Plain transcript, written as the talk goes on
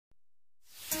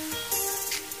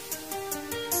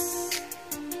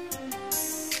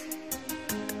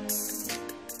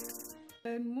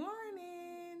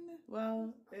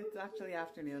actually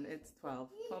afternoon. It's 12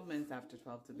 minutes after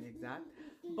 12 to be exact.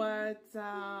 But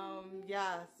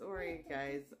yeah, sorry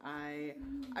guys.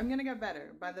 I'm gonna get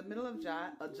better. By the middle of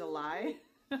July,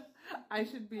 I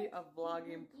should be a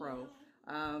vlogging pro.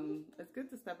 It's good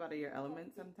to step out of your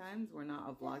element sometimes. We're not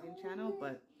a vlogging channel,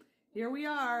 but here we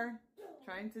are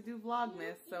trying to do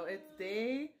Vlogmas. So it's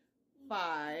day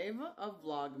 5 of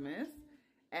Vlogmas,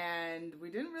 and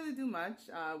we didn't really do much.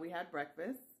 We had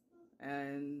breakfast,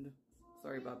 and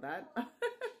sorry about that.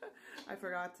 I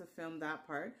forgot to film that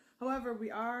part. However, we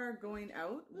are going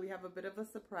out. We have a bit of a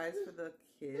surprise for the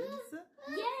kids.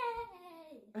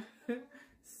 Yay!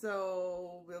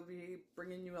 So we'll be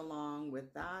bringing you along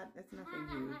with that. It's nothing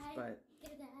huge, but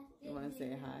you want to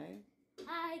say hi?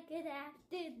 Hi, good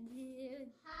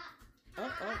afternoon.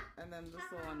 Oh, and then this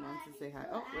little one wants to say hi.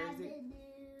 Oh, where is he?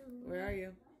 Where are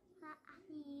you?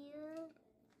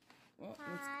 Well,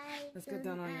 let's get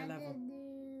down on your level.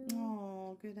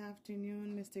 Oh, good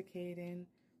afternoon, Mr. Caden.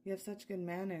 You have such good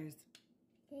manners.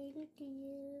 Thank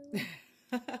you.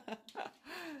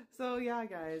 So yeah,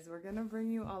 guys, we're gonna bring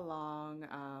you along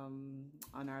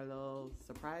on our little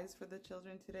surprise for the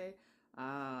children today.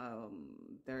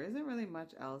 There isn't really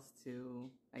much else to,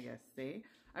 I guess, say.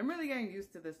 I'm really getting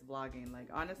used to this vlogging. Like,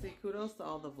 honestly, kudos to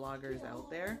all the vloggers out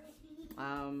there.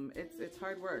 It's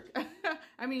hard work.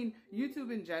 I mean,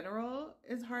 YouTube in general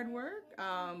is hard work,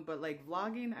 but like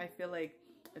vlogging, I feel like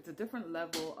it's a different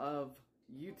level of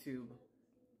YouTube.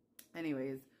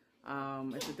 Anyways,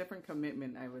 it's a different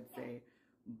commitment, I would say.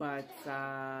 But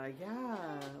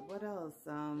yeah, what else?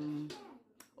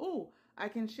 Oh, I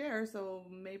can share. So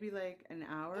maybe like an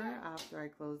hour after I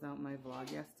closed out my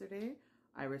vlog yesterday,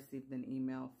 I received an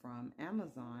email from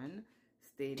Amazon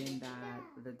stating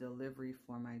that the delivery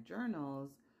for my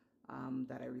journals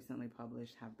that I recently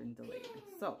published have been delayed.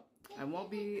 So I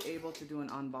won't be able to do an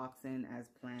unboxing as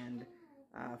planned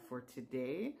for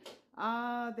today.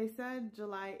 They said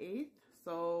July 8th,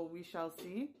 so we shall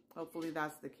see. Hopefully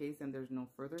that's the case and there's no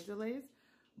further delays.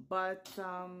 But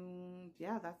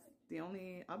yeah, that's the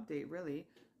only update really.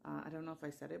 I don't know if I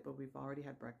said it, but we've already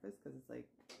had breakfast because it's like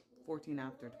 14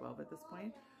 after 12 at this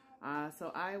point.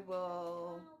 So I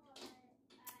will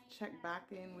check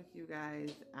back in with you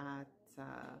guys at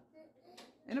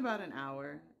in about an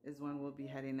hour is when we'll be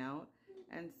heading out.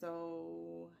 And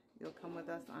so you'll come with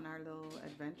us on our little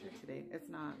adventure today. It's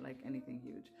not like anything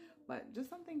huge, but just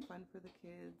something fun for the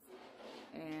kids.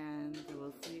 And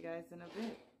we'll see you guys in a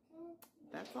bit.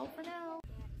 That's all for now.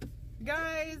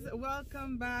 Guys,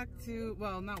 welcome back to,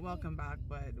 well, not welcome back,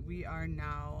 but we are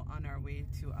now on our way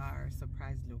to our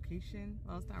surprise location.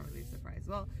 Well, it's not really a surprise.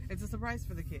 Well, it's a surprise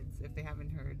for the kids if they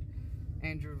haven't heard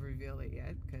Andrew reveal it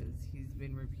yet, because he's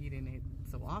been repeating it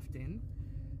so often.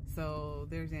 So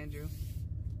there's Andrew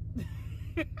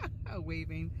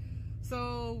waving.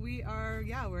 So we are,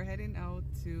 yeah, we're heading out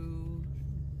to,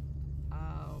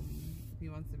 he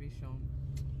wants to be shown.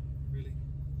 Really?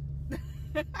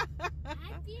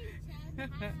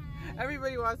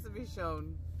 Everybody wants to be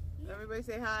shown. Everybody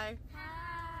say hi.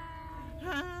 Hi.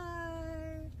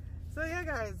 Hi. So yeah,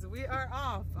 guys, we are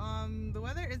off. The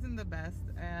weather isn't the best.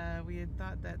 We had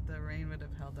thought that the rain would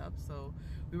have held up, so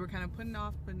we were kind of putting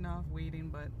off, waiting,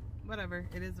 but whatever,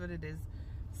 it is what it is.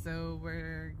 So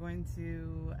we're going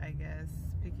to, I guess,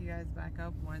 pick you guys back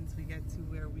up once we get to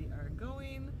where we are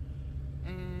going,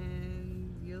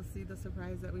 and you'll see the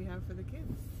surprise that we have for the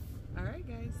kids. All right,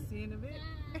 guys, see you in a bit.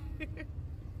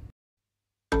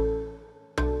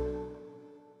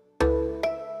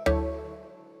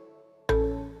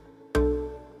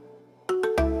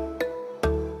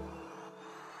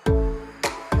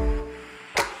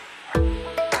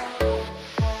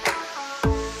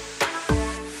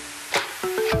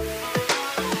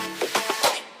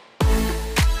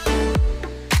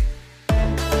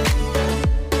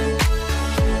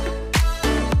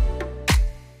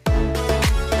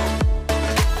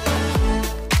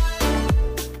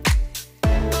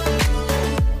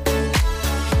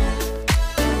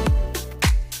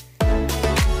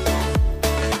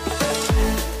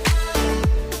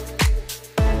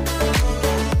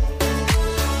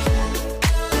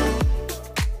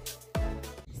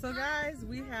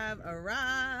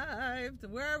 Arrived.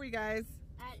 Where are we, guys?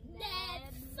 At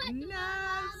Nebs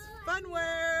Fun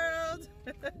World.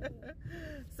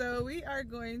 So we are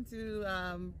going to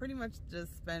pretty much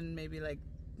just spend maybe like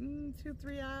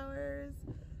 2-3 hours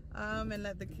and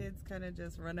let the kids kind of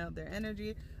just run out their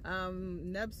energy.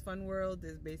 Nebs Fun World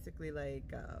is basically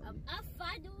like a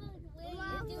fun one where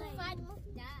you do fun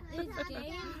stuff. There's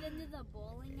games and there's a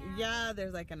bowling alley. Yeah,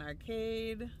 there's like an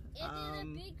arcade.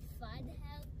 And there's a big fun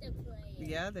house to play in.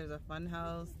 Yeah, there's a fun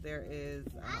house. There is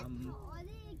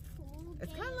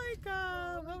It's kind of like,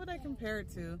 what would I compare it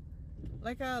to?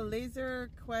 Like a Laser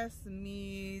Quest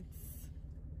meets,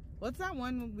 what's that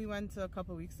one we went to a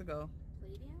couple weeks ago?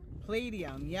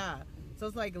 Palladium, yeah. So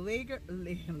it's like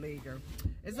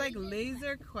It's like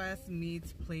Laser Quest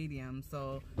meets Palladium.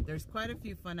 So there's quite a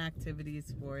few fun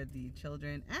activities for the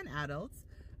children and adults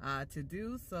to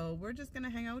do. So we're just gonna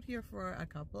hang out here for a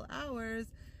couple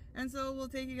hours, and so we'll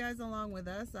take you guys along with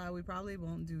us. We probably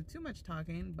won't do too much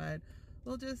talking, but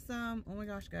we'll just oh my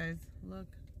gosh, guys, look,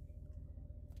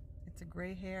 it's a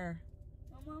gray hair.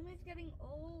 My mom is getting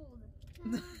old.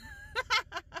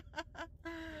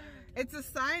 It's a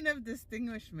sign of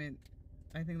distinguishment.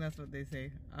 I think that's what they say.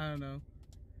 I don't know.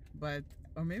 But,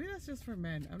 or maybe that's just for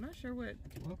men. I'm not sure what.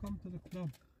 Welcome to the club.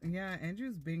 Yeah,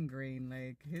 Andrew's been graying.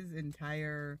 Like, his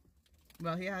entire,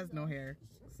 well, he has no hair.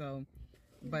 So,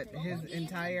 but his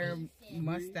entire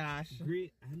mustache.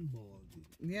 Gray and balding.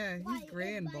 Yeah, he's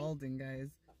gray and balding, guys.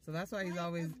 So that's why he's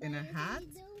always in a hat.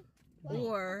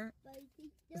 Or,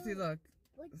 see, look.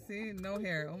 See, no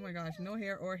hair. Oh my gosh, no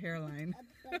hair or hairline.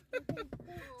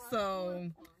 So,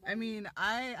 I mean,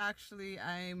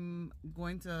 I'm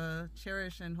going to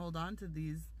cherish and hold on to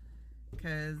these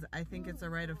because I think it's a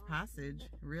rite of passage,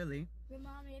 really.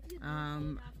 Mommy, if you cut it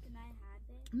off, can I have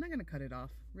it? I'm not going to cut it off,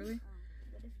 really.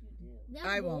 But if you do?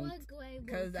 I won't.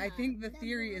 Because I think the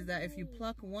theory is that if you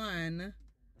pluck one,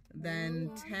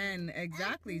 then 10,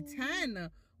 exactly,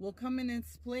 10 will come in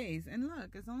its place. And look,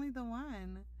 it's only the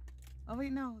one. Oh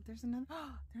wait, no, there's another. Oh,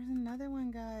 there's another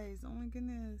one, guys. Oh my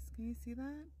goodness, can you see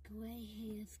that? Gray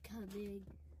hair is coming.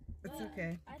 It's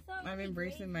okay. I'm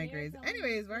embracing my grays.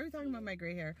 Anyways, why are we talking about my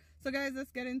gray hair? So guys,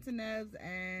 let's get into Nebs,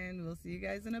 and we'll see you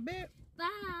guys in a bit. Bye.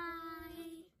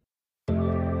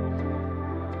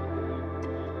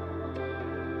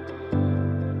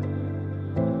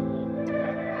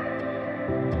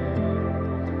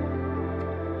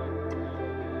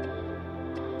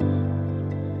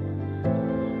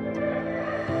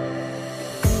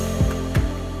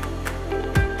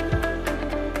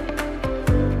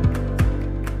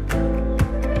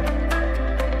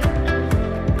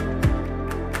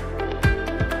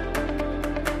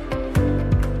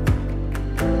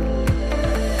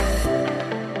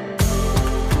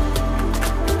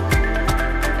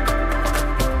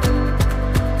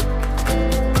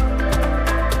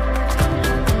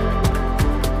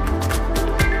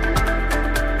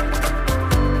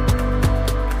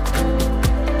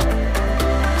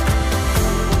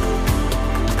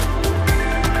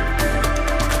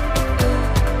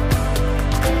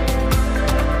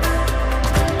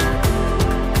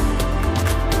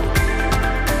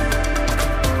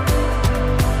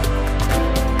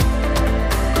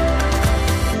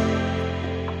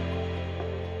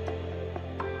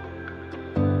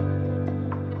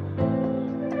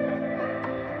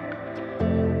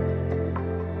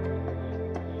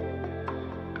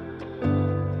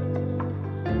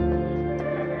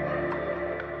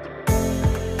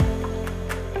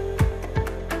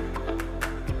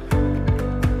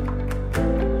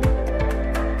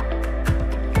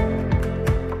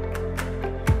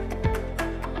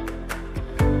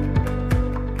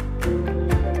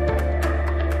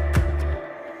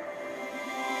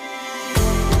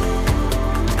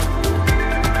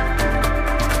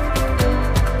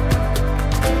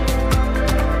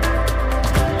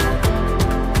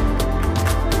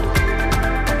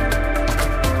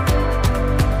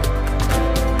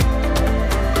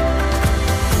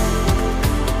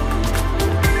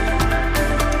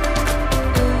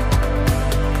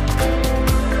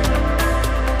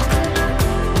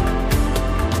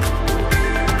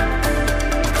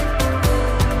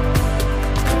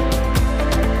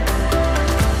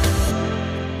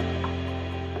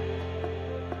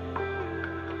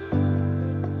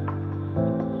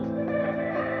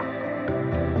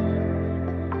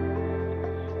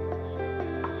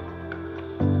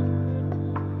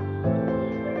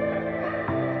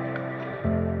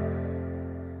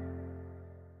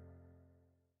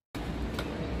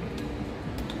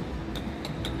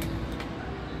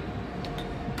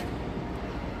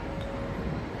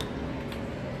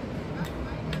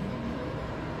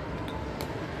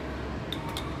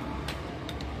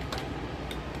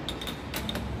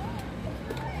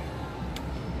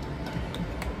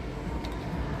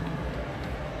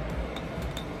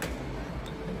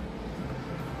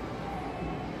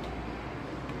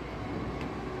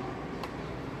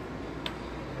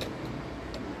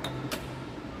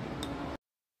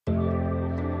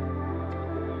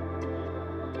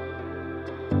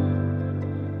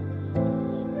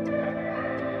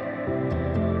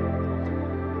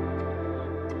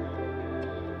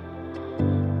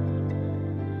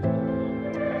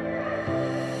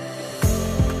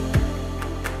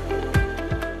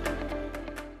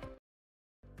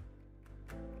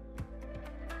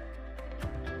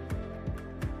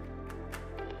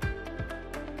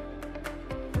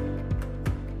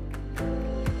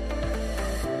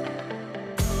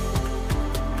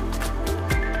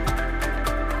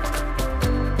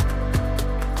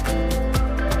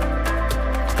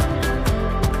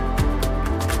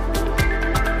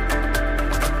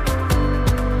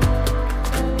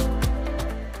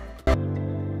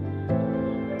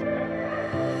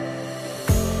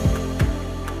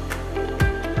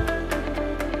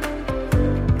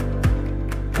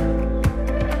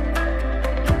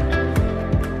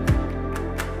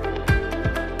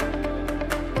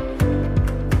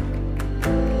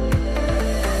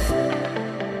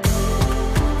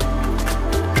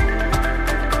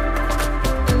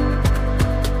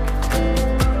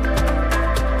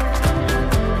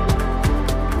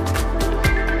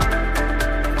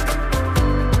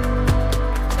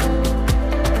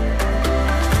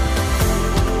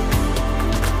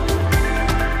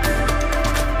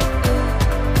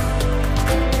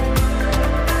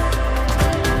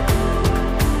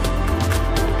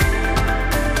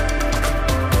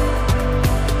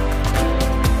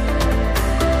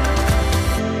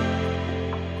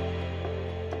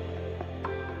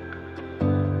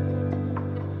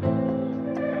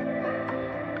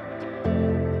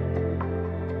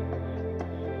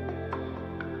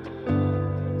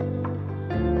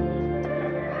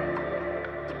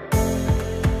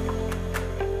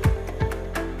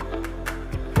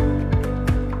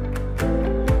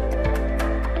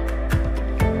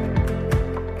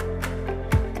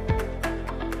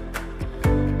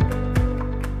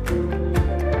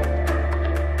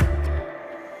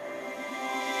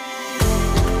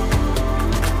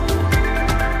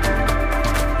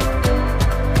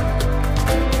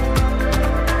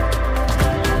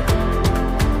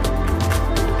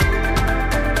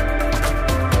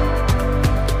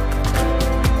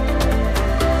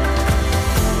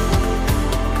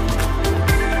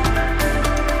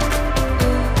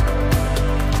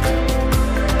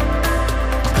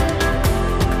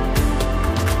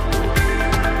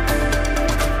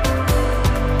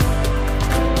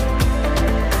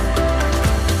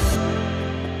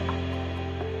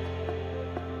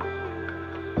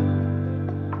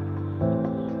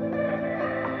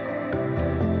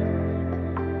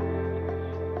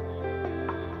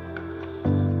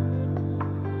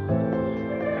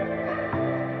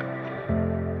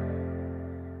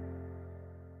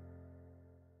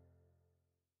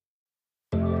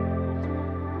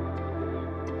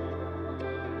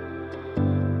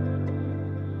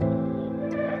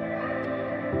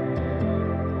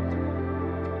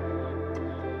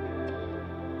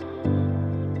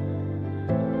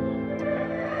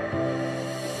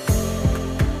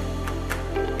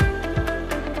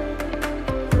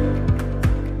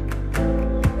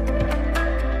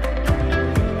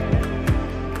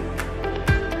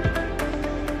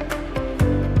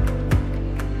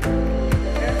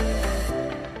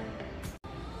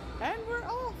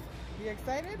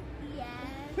 Excited? Yes.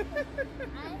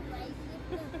 I like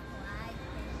the flag.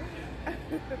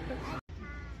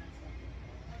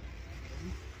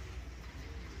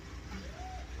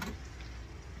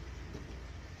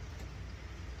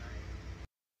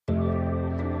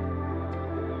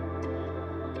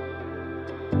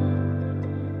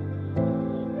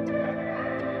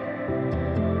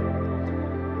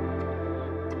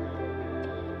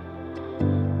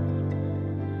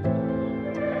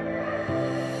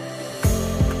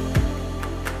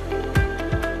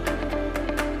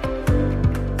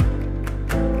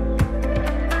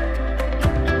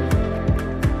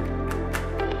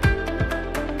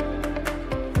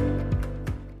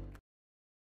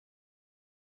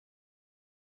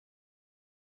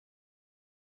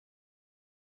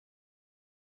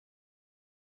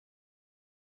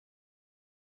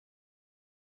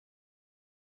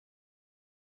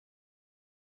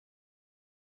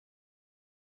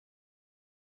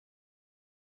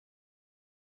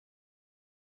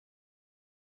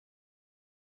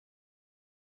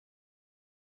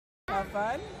 Have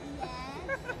fun? Yes.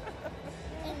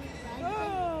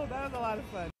 Oh, that was a lot of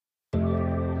fun.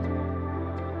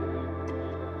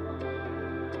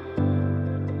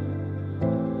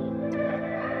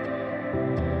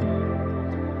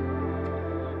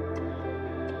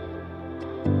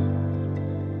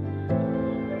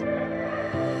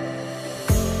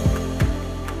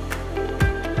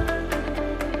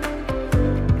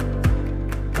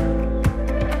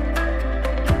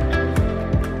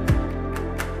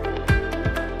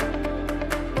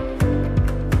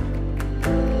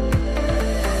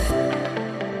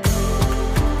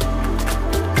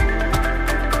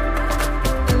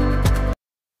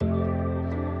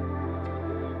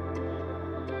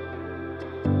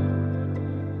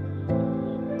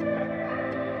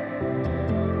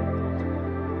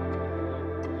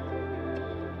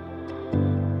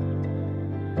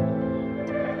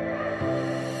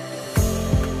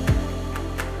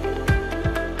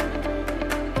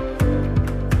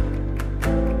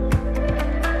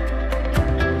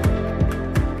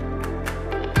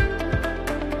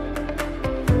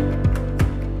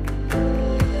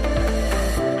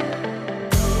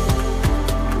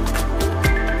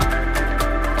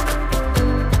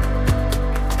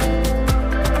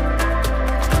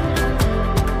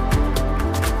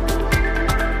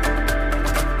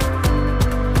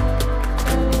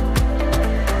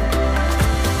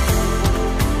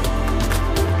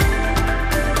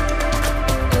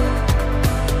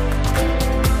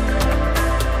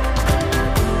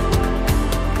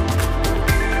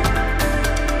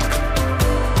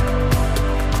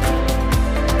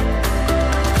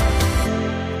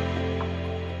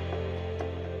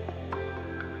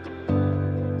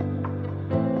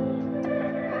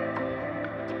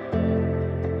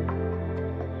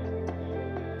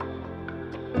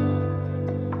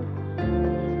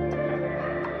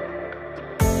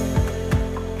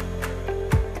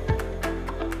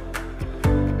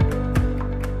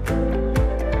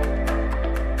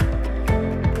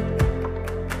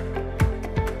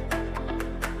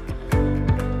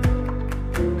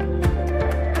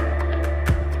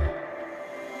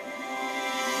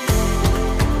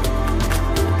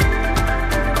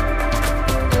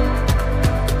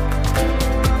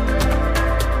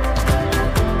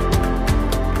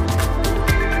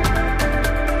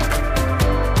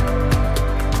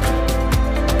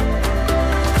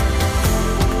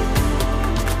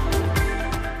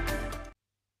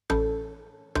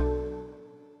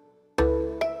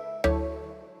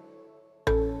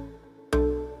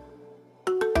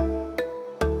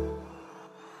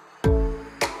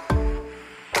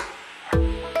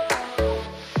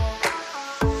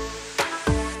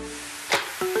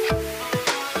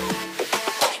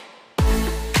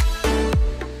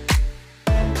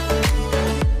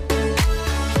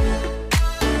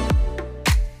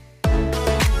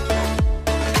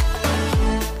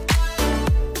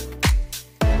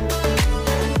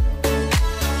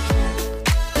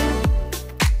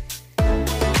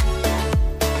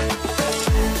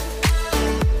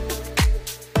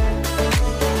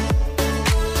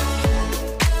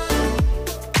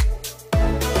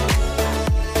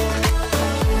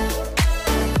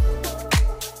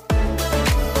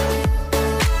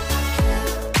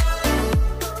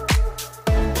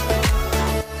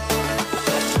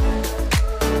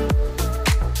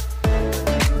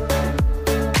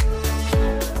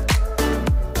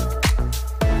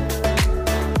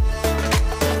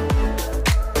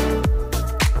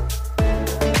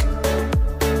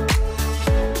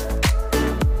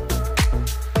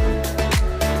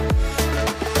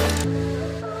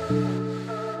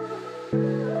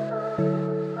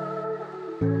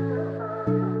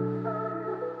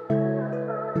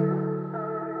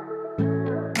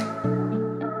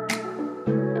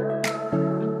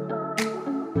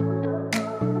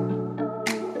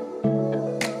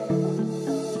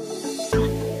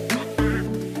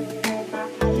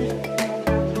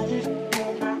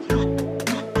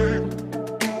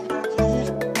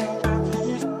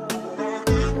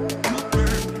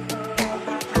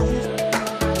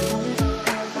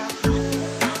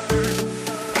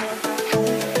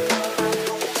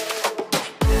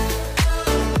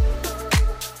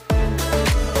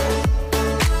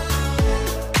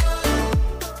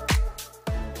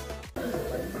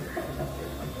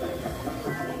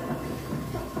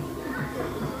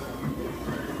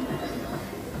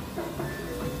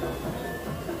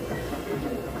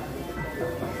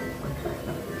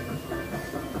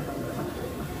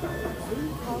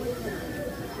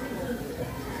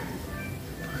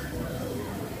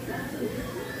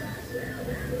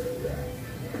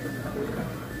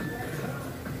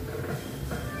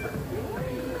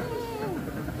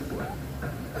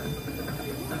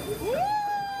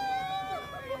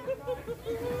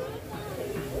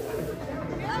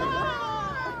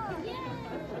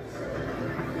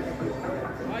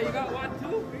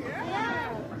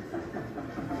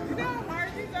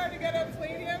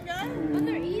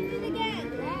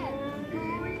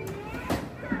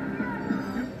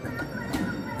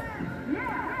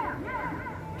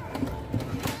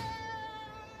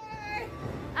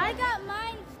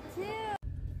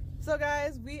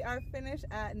 we are finished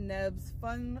at Nebs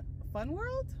Fun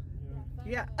World.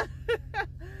 Yeah.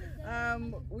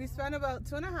 We spent about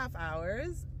 2.5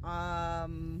 hours.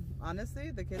 Honestly,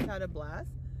 the kids had a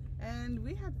blast, and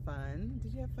we had fun.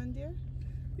 Did you have fun, dear?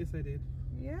 Yes, I did.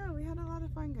 Yeah, we had a lot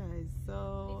of fun, guys.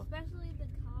 So especially the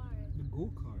cars. The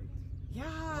Go-Karts. yeah,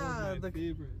 That was my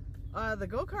favorite. The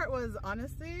go-kart was,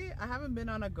 honestly, I haven't been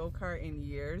on a go-kart in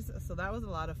years, so that was a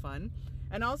lot of fun.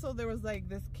 And also there was like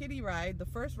this kiddie ride. The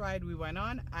first ride we went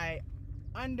on, I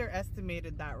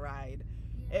underestimated that ride.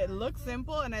 It looked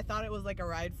simple, and I thought it was like a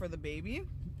ride for the baby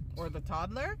or the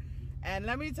toddler. And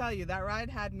let me tell you, that ride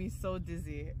had me so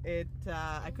dizzy.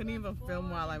 I couldn't even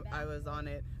film while I was on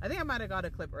it. I think I might have got a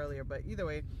clip earlier, but either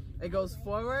way, it goes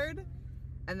forward,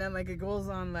 and then like it goes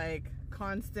on like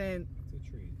constant. It's a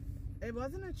train. It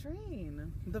wasn't a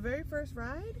train. The very first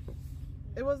ride,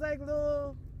 it was like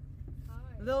little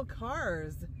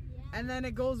cars, and then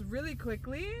it goes really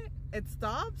quickly. It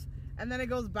stops. And then it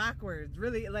goes backwards,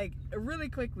 really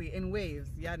quickly in waves.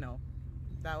 Yeah, no,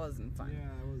 that wasn't fun. Yeah,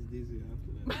 I was dizzy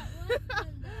after that.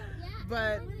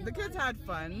 But the kids had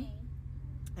fun,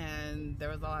 and there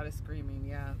was a lot of screaming.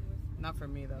 Yeah, not for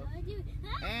me though.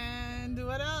 And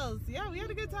what else? Yeah, we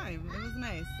had a good time. It was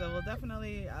nice. So we'll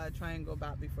definitely try and go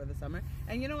back before the summer.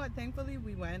 And you know what? Thankfully,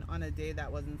 we went on a day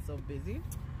that wasn't so busy.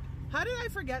 How did I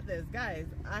forget this, guys?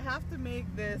 I have to make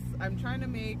this. I'm trying to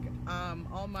make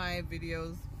all my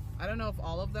videos. I don't know if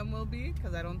all of them will be,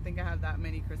 because I don't think I have that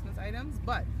many Christmas items,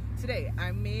 but today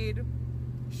I made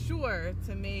sure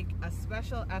to make a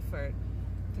special effort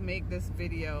to make this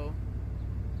video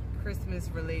Christmas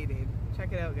related.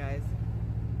 Check it out, guys.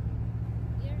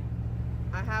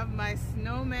 I have my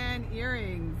snowman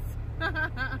earrings.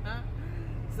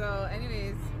 So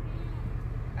anyways,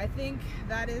 I think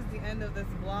that is the end of this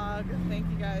vlog. Thank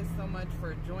you guys so much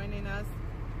for joining us.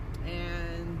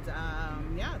 And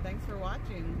yeah, thanks for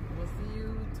watching. We'll see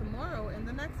you tomorrow in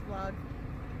the next vlog.